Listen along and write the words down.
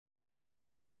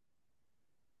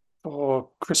For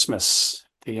Christmas,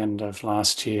 the end of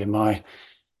last year, my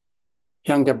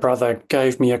younger brother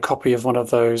gave me a copy of one of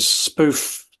those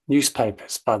spoof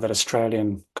newspapers by that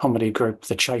Australian comedy group,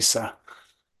 The Chaser.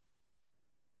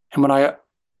 And when I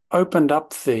opened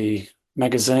up the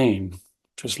magazine,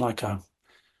 which was like a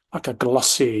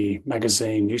glossy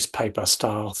magazine, newspaper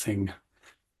style thing,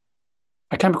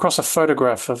 I came across a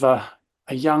photograph of a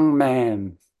young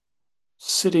man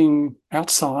sitting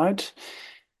outside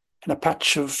in a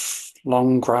patch of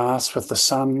long grass with the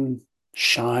sun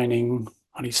shining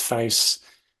on his face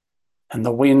and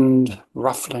the wind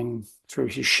ruffling through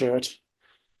his shirt.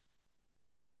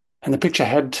 And the picture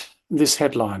had this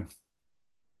headline: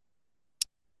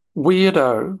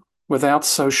 Weirdo without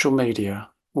social media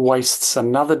wastes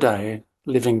another day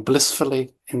living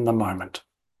blissfully in the moment.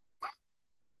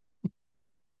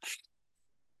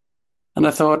 And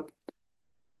I thought,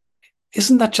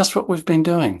 isn't that just what we've been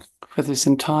doing for this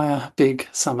entire big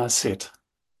summer sit?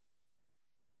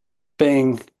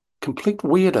 Being complete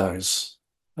weirdos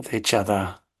with each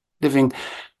other, living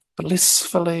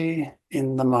blissfully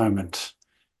in the moment.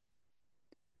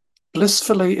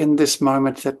 Blissfully in this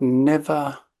moment that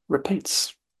never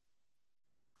repeats,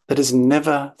 that is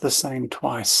never the same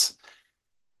twice.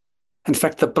 In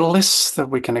fact, the bliss that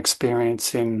we can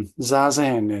experience in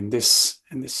zazen, in this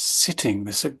sitting,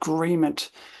 this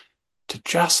agreement to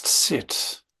just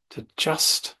sit, to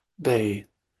just be,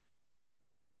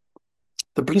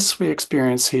 the bliss we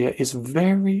experience here is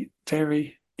very,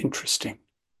 very interesting.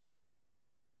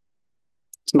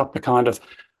 It's not the kind of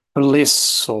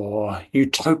bliss or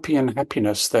utopian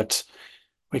happiness that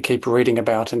we keep reading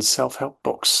about in self-help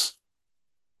books.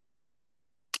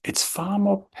 It's far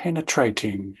more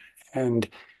penetrating and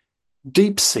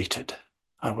deep-seated,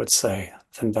 I would say,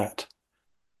 than that.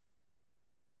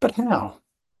 But how?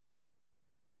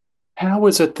 How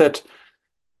is it that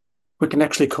we can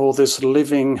actually call this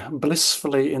living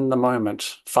blissfully in the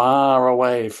moment, far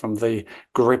away from the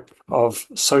grip of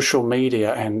social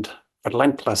media and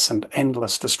relentless and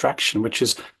endless distraction, which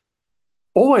is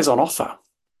always on offer?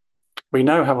 We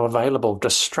know how available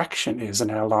distraction is in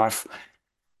our life.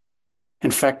 In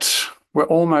fact, we're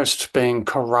almost being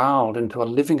corralled into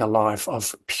living a life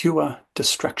of pure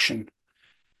distraction.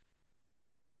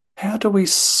 How do we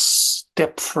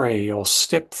step free or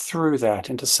step through that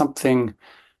into something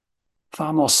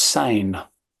far more sane,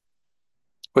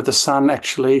 where the sun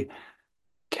actually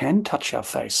can touch our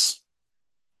face,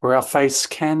 where our face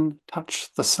can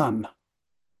touch the sun,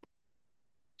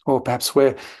 or perhaps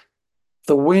where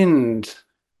the wind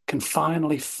can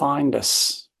finally find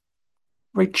us,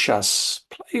 reach us,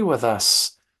 play with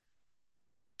us,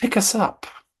 pick us up,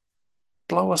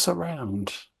 blow us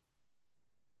around,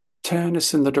 turn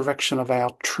us in the direction of our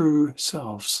true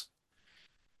selves?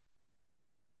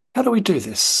 How do we do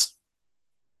this?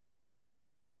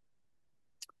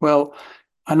 Well,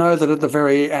 I know that at the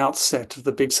very outset of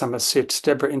the Big Summer Sit,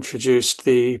 Deborah introduced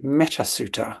the Metta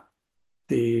Sutta,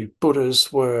 the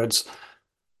Buddha's words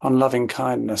on loving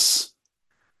kindness.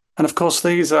 And of course,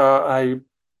 these are a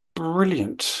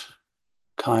brilliant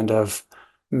kind of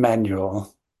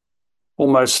manual,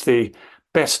 almost the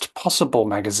best possible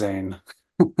magazine,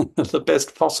 the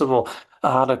best possible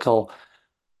article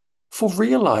for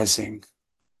realizing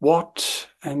what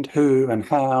and who and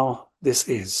how this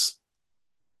is.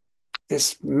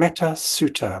 This Metta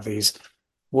Sutta, these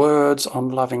words on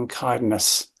loving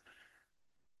kindness.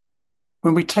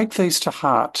 When we take these to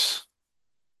heart,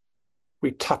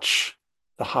 we touch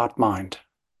the heart-mind.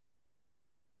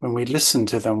 When we listen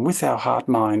to them with our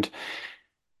heart-mind,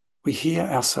 we hear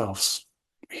ourselves,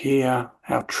 we hear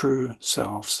our true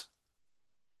selves.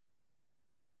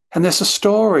 And there's a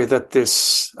story that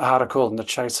this article in The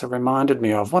Chaser reminded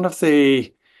me of, one of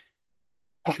the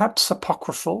perhaps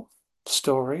apocryphal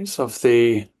stories of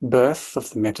the birth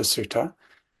of the Metta Sutta,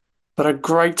 but a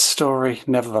great story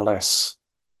nevertheless.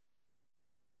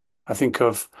 I think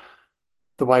of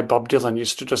the way Bob Dylan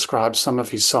used to describe some of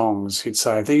his songs. He'd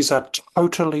say, "These are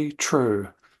totally true,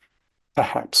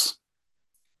 perhaps."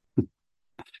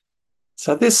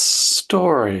 So this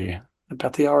story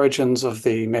about the origins of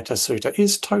the Metta Sutta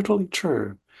is totally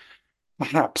true,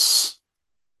 perhaps.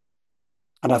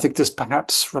 And I think this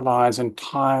perhaps relies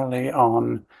entirely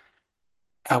on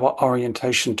our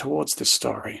orientation towards this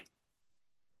story.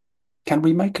 Can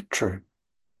we make it true?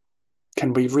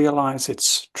 Can we realize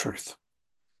its truth?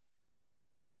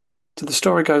 So the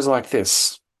story goes like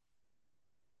this,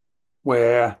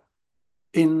 where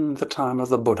in the time of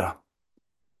the Buddha,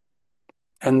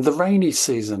 and the rainy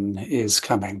season is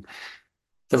coming,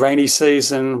 the rainy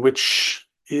season which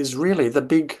is really the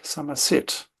big summer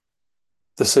sit,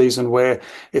 the season where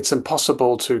it's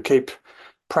impossible to keep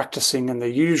practicing in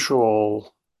the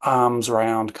usual arms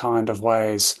round kind of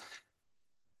ways.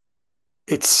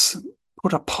 It's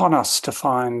put upon us to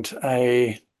find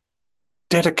a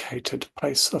dedicated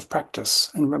place of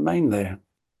practice and remain there.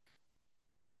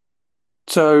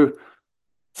 So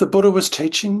the Buddha was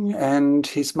teaching, and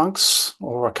his monks,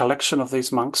 or a collection of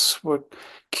these monks, were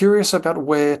curious about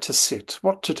where to sit,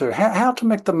 what to do, how to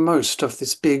make the most of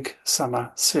this big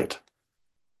summer sit.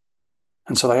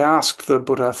 And so they asked the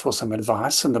Buddha for some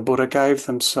advice, and the Buddha gave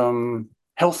them some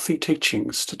healthy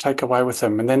teachings to take away with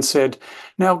them, and then said,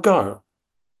 now go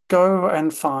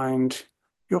and find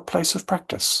your place of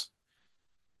practice.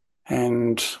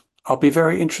 And I'll be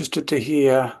very interested to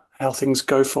hear how things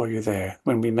go for you there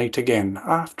when we meet again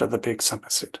after the big summer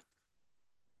sit.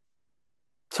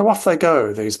 So off they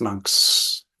go, these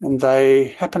monks, and they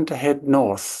happen to head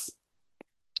north,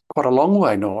 quite a long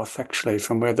way north, actually,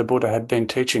 from where the Buddha had been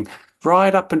teaching,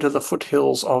 right up into the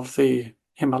foothills of the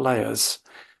Himalayas,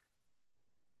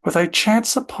 where they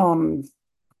chance upon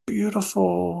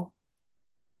beautiful,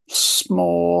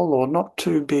 small or not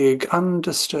too big,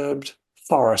 undisturbed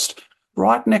forest,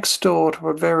 right next door to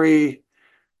a very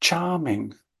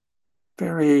charming,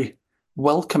 very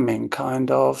welcoming kind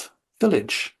of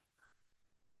village.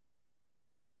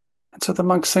 And so the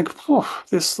monks think, oh,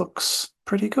 this looks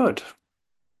pretty good.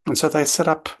 And so they set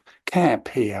up camp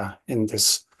here in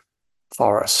this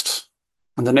forest.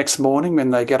 And the next morning,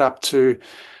 when they get up to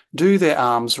do their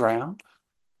alms round,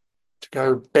 to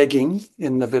go begging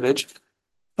in the village,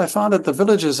 they find that the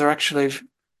villagers are actually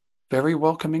very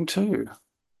welcoming too.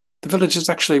 The villagers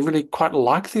actually really quite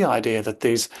like the idea that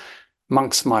these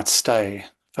monks might stay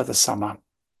for the summer.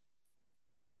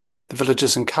 The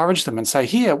villagers encourage them and say,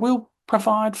 here, we'll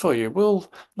provide for you.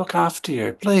 We'll look after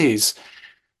you. Please,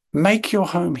 make your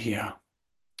home here.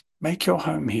 Make your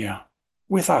home here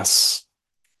with us,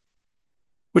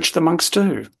 which the monks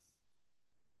do.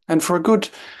 And for a good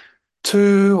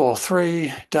 2 or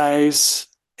 3 days,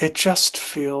 it just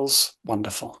feels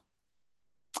wonderful.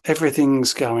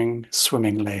 Everything's going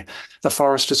swimmingly. The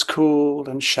forest is cool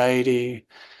and shady.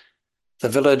 The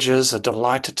villagers are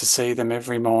delighted to see them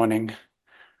every morning.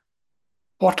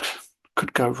 What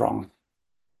could go wrong?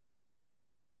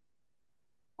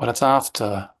 Well, it's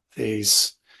after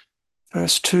these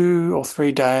first 2 or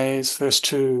 3 days, first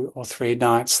 2 or 3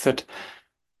 nights, that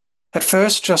at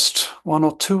first just 1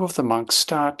 or 2 of the monks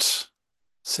start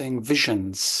seeing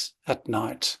visions at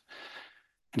night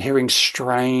and hearing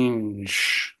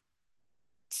strange,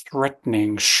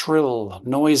 threatening, shrill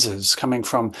noises coming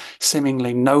from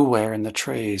seemingly nowhere in the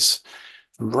trees,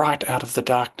 right out of the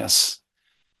darkness.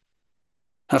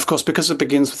 And of course, because it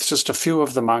begins with just a few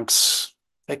of the monks,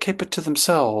 they keep it to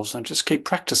themselves and just keep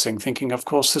practicing, thinking, of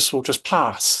course, this will just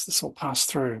pass. This will pass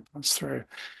through.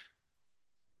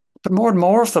 But more and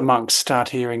more of the monks start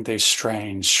hearing these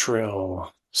strange,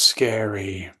 shrill,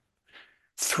 scary,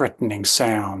 threatening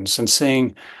sounds and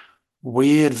seeing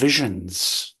weird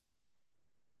visions,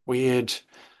 weird,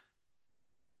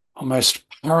 almost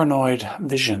paranoid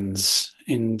visions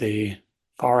in the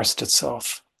forest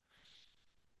itself.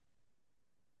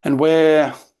 And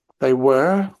where they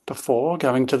were before,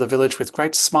 going to the village with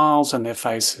great smiles on their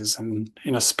faces and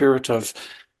in a spirit of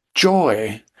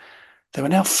joy, there were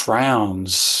now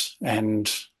frowns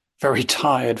and very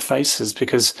tired faces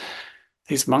because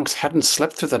these monks hadn't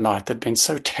slept through the night. They'd been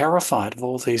so terrified of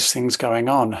all these things going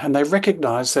on. And they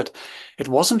recognized that it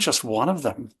wasn't just one of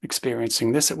them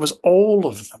experiencing this, it was all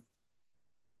of them.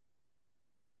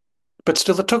 But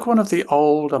still, it took one of the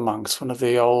older monks, one of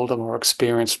the older, more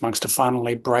experienced monks, to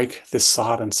finally break this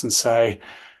silence and say,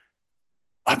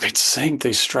 I've been seeing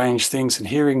these strange things and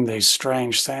hearing these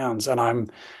strange sounds, and I'm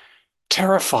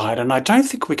terrified, and I don't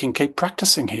think we can keep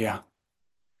practicing here.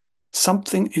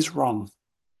 Something is wrong.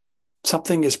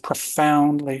 Something is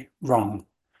profoundly wrong.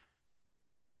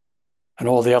 And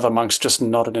all the other monks just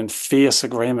nodded in fierce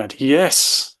agreement.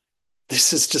 Yes,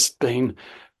 this has just been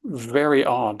very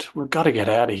odd. We've got to get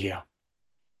out of here.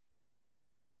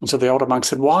 And so the older monk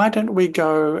said, why don't we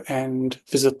go and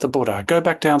visit the Buddha? Go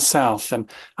back down south and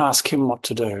ask him what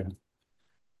to do.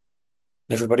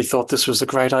 Everybody thought this was a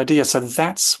great idea. So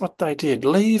that's what they did,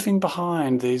 leaving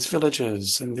behind these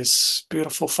villages and this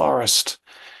beautiful forest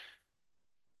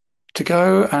to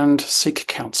go and seek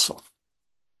counsel,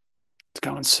 to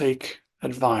go and seek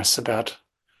advice about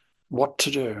what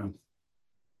to do.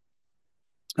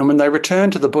 And when they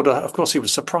returned to the Buddha, of course, he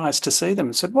was surprised to see them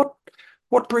and said,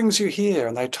 what brings you here?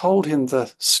 And they told him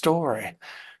the story.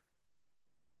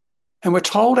 And we're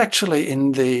told actually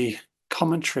in the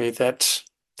commentary that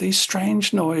these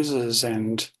strange noises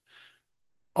and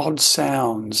odd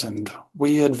sounds and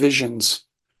weird visions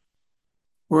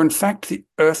were in fact the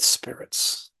earth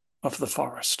spirits of the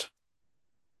forest.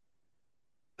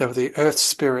 They were the earth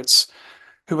spirits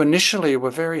who initially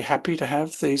were very happy to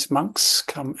have these monks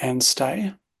come and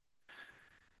stay.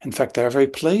 In fact, they were very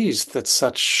pleased that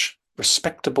such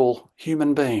respectable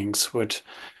human beings would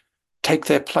take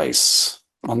their place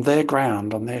on their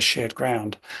ground, on their shared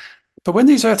ground. But when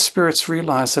these earth spirits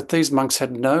realized that these monks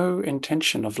had no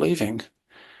intention of leaving,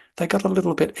 they got a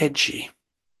little bit edgy.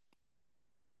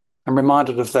 I'm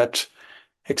reminded of that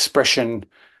expression,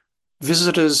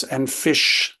 visitors and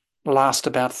fish last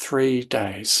about 3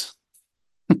 days.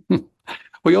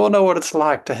 We all know what it's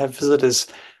like to have visitors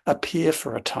appear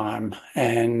for a time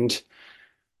and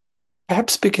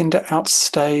perhaps begin to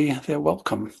outstay their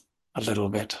welcome a little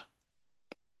bit.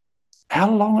 How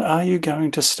long are you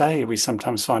going to stay? We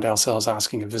sometimes find ourselves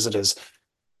asking of visitors.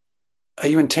 Are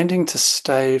you intending to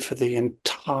stay for the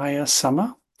entire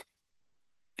summer?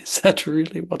 Is that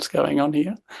really what's going on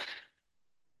here?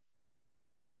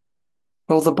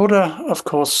 Well, the Buddha, of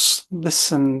course,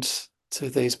 listened to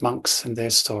these monks and their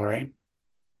story,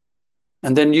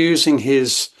 and then using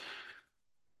his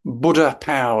Buddha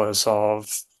powers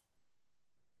of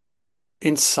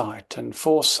insight and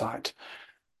foresight,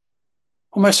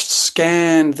 almost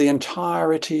scanned the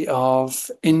entirety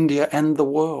of India and the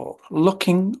world,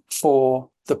 looking for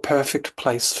the perfect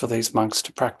place for these monks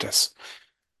to practice.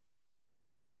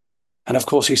 And of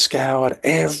course, he scoured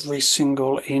every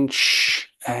single inch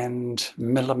and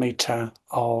millimetre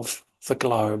of the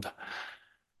globe.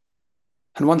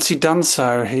 And once he'd done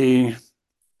so, he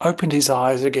opened his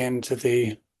eyes again to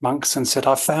the monks and said,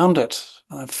 I found it.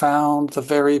 I found the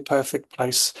very perfect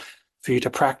place for you to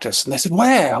practice. And they said,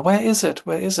 where? Where is it?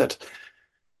 Where is it?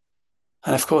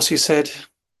 And of course he said,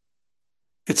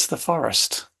 it's the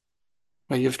forest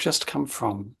where you've just come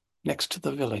from, next to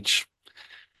the village.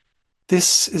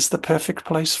 This is the perfect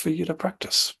place for you to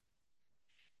practice.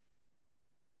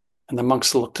 And the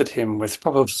monks looked at him with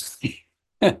probably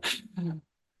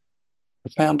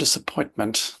profound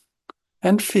disappointment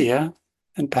and fear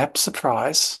and perhaps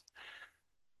surprise,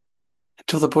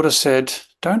 until the Buddha said,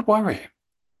 don't worry.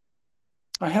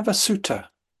 I have a sutta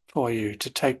for you to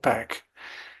take back,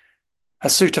 a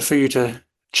sutta for you to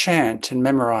chant and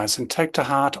memorize and take to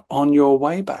heart on your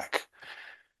way back,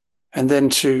 and then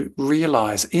to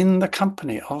realize in the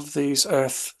company of these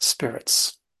earth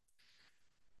spirits.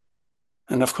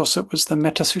 And of course, it was the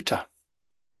Metta Sutta,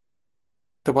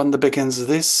 the one that begins,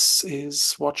 this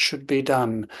is what should be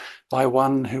done by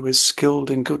one who is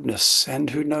skilled in goodness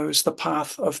and who knows the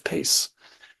path of peace.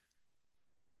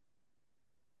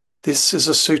 This is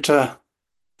a sutta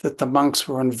that the monks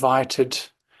were invited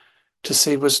to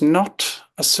see was not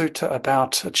a sutta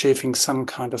about achieving some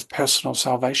kind of personal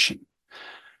salvation,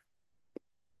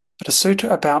 but a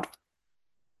sutta about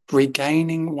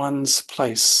regaining one's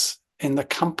place in the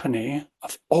company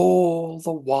of all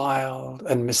the wild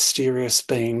and mysterious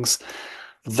beings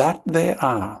that there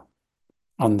are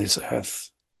on this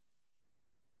earth.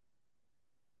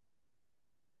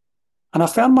 And I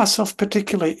found myself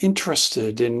particularly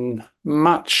interested in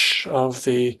much of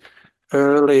the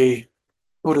early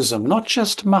Buddhism, not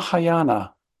just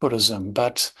Mahayana Buddhism,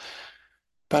 but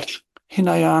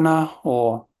Hinayana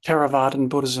or Theravadan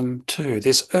Buddhism too.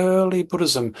 This early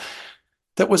Buddhism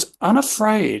that was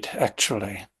unafraid,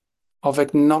 actually, of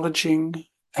acknowledging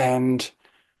and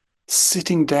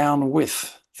sitting down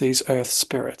with these earth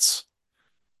spirits.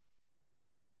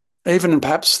 Even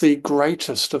perhaps the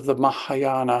greatest of the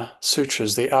Mahayana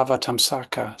sutras, the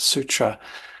Avatamsaka Sutra,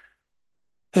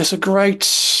 there's a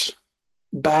great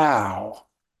bow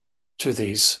to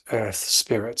these earth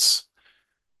spirits.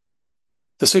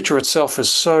 The sutra itself is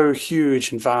so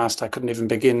huge and vast, I couldn't even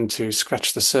begin to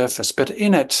scratch the surface, but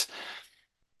in it,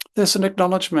 there's an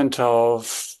acknowledgement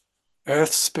of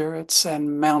earth spirits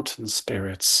and mountain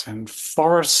spirits and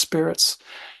forest spirits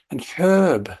and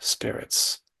herb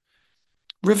spirits,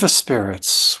 river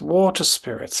spirits, water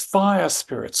spirits, fire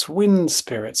spirits, wind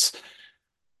spirits,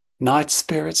 night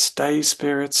spirits, day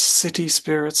spirits, city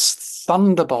spirits,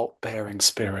 thunderbolt-bearing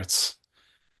spirits,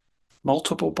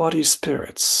 multiple body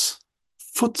spirits,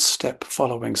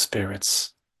 footstep-following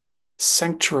spirits,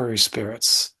 sanctuary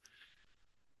spirits,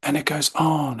 and it goes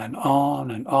on and on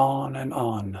and on and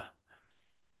on.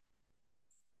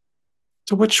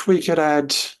 To which we could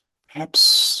add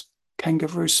perhaps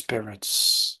kangaroo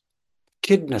spirits,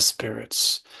 echidna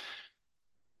spirits,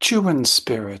 chewin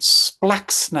spirits,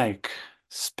 black snake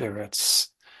spirits,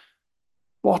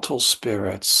 wattle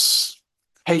spirits,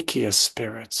 hakea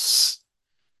spirits,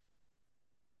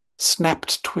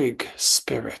 snapped twig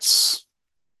spirits,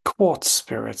 quartz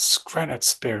spirits, granite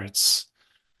spirits,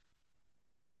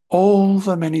 all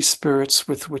the many spirits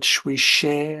with which we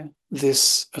share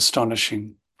this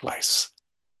astonishing place.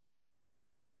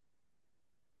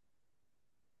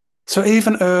 So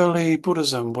even early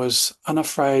Buddhism was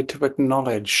unafraid to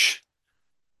acknowledge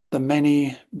the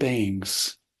many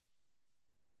beings.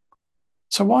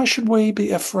 So why should we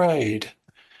be afraid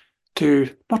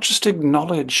to not just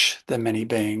acknowledge the many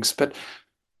beings, but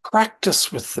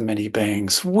practice with the many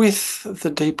beings, with the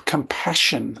deep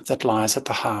compassion that lies at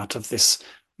the heart of this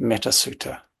metta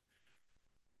sutta?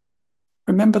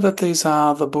 Remember that these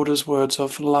are the Buddha's words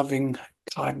of loving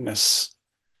kindness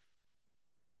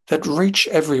that reach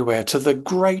everywhere, to the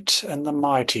great and the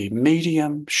mighty,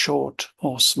 medium, short,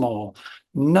 or small.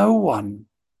 No one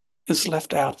is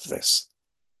left out of this.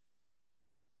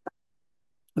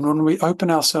 And when we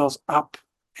open ourselves up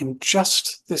in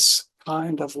just this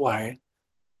kind of way,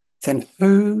 then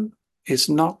who is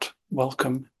not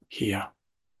welcome here,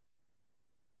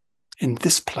 in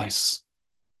this place,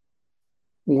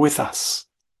 with us?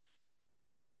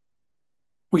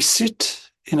 We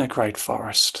sit in a great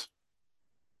forest,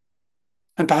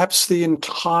 and perhaps the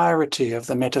entirety of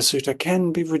the Metta Sutta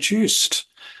can be reduced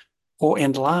or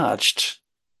enlarged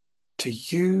to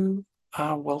 "you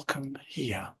are welcome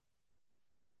here."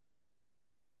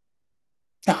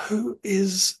 Now, who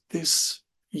is this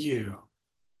you?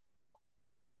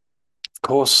 Of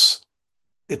course,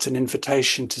 it's an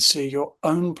invitation to see your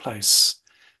own place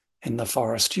in the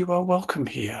forest. You are welcome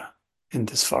here in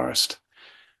this forest.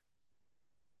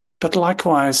 But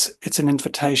likewise, it's an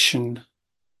invitation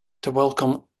to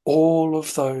welcome all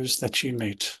of those that you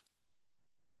meet.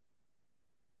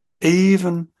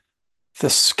 Even the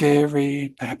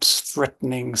scary, perhaps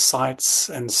threatening sights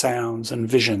and sounds and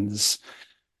visions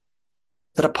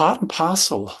that are part and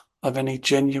parcel of any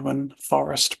genuine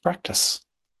forest practice.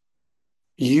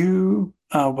 You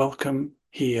are welcome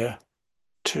here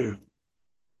too.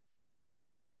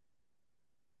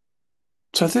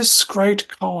 So this great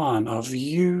koan of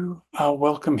 "you are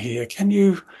welcome here," can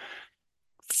you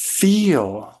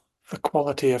feel the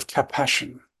quality of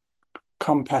compassion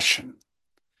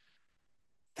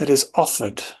that is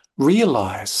offered,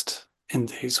 realized in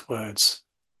these words?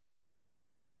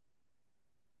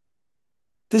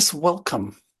 This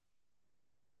welcome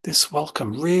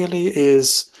really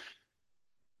is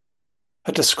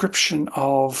a description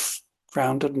of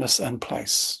groundedness and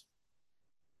place.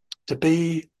 To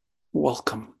be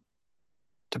welcome,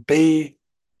 to be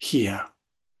here.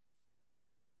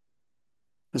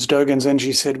 As Dogen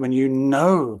Zenji said, when you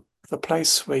know the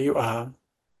place where you are,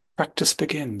 practice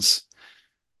begins.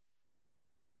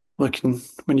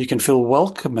 When you can feel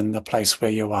welcome in the place where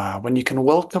you are, when you can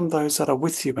welcome those that are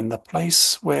with you in the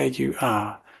place where you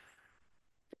are,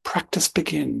 practice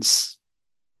begins.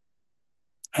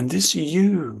 And this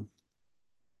you,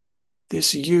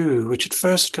 which at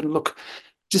first can look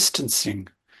distancing,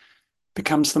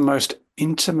 becomes the most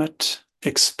intimate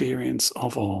experience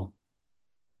of all.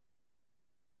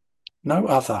 No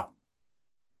other.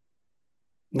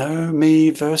 No me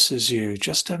versus you,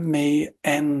 just a me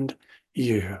and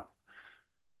you.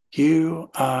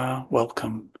 You are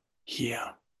welcome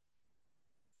here.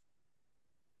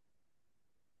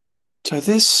 So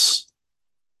this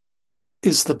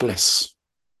is the bliss,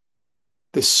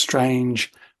 this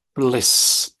strange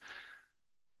bliss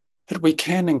that we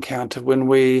can encounter when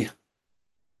we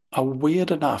are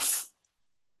weird enough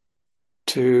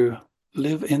to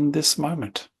live in this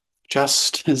moment,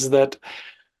 just as that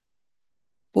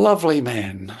lovely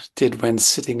man did when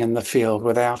sitting in the field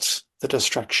without the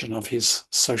distraction of his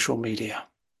social media.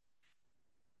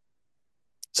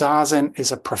 Zazen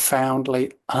is a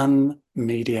profoundly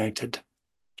unmediated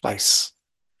place.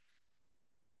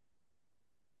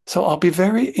 So I'll be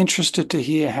very interested to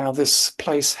hear how this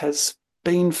place has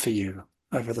been for you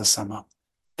over the summer.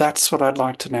 That's what I'd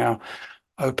like to now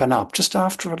open up. Just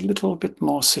after a little bit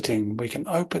more sitting, we can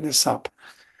open this up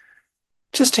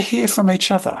just to hear from each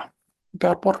other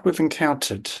about what we've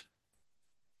encountered.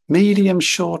 Medium,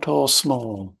 short or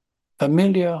small,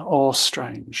 familiar or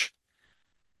strange.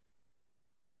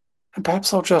 And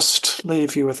perhaps I'll just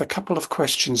leave you with a couple of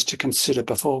questions to consider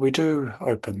before we do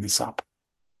open this up.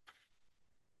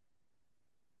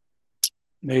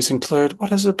 These include, what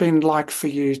has it been like for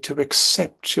you to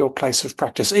accept your place of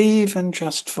practice, even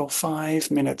just for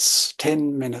 5 minutes,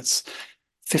 10 minutes,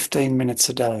 15 minutes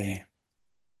a day?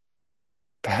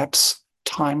 Perhaps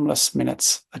timeless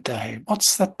minutes a day.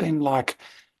 What's that been like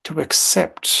to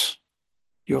accept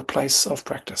your place of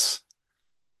practice?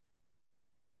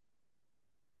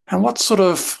 And what sort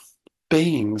of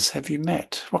beings have you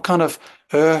met? What kind of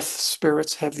earth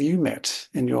spirits have you met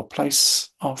in your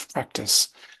place of practice?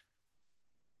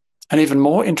 And even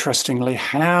more interestingly,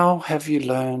 how have you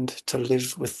learned to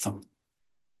live with them?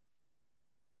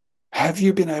 Have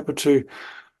you been able to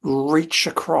reach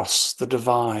across the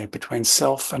divide between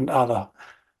self and other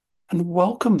and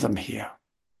welcome them here?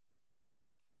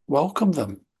 Welcome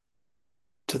them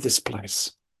to this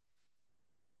place.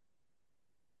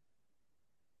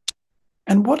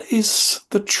 And what is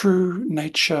the true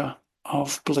nature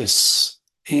of bliss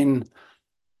in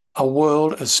a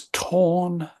world as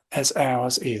torn as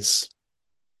ours is?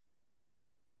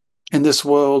 In this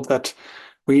world that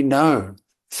we know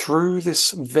through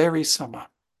this very summer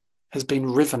has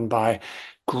been riven by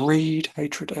greed,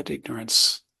 hatred, and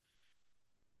ignorance,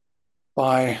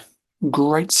 by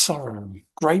great sorrow,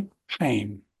 great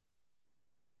pain,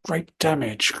 great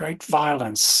damage, great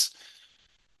violence,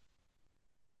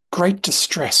 great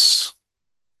distress.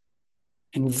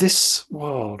 In this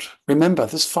world, remember,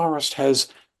 this forest has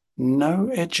no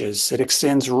edges. It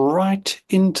extends right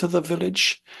into the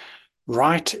village,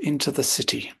 right into the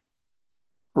city,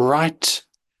 right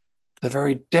the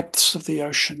very depths of the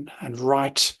ocean, and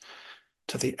right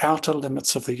to the outer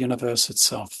limits of the universe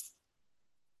itself.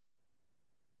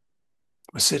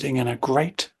 We're sitting in a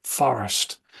great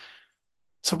forest.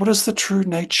 So what is the true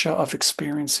nature of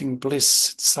experiencing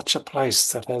bliss in such a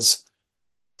place that has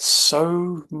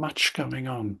so much going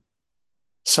on,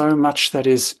 so much that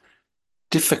is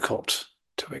difficult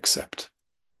to accept?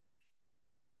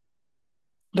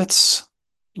 Let's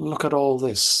look at all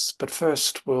this, but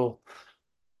first we'll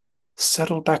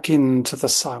settle back into the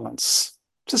silence,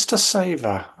 just to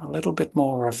savor a little bit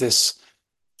more of this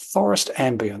forest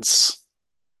ambience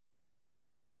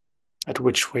at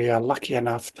which we are lucky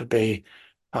enough to be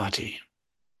party.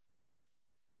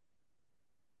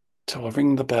 So I'll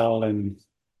ring the bell in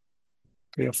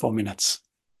 3 or 4 minutes.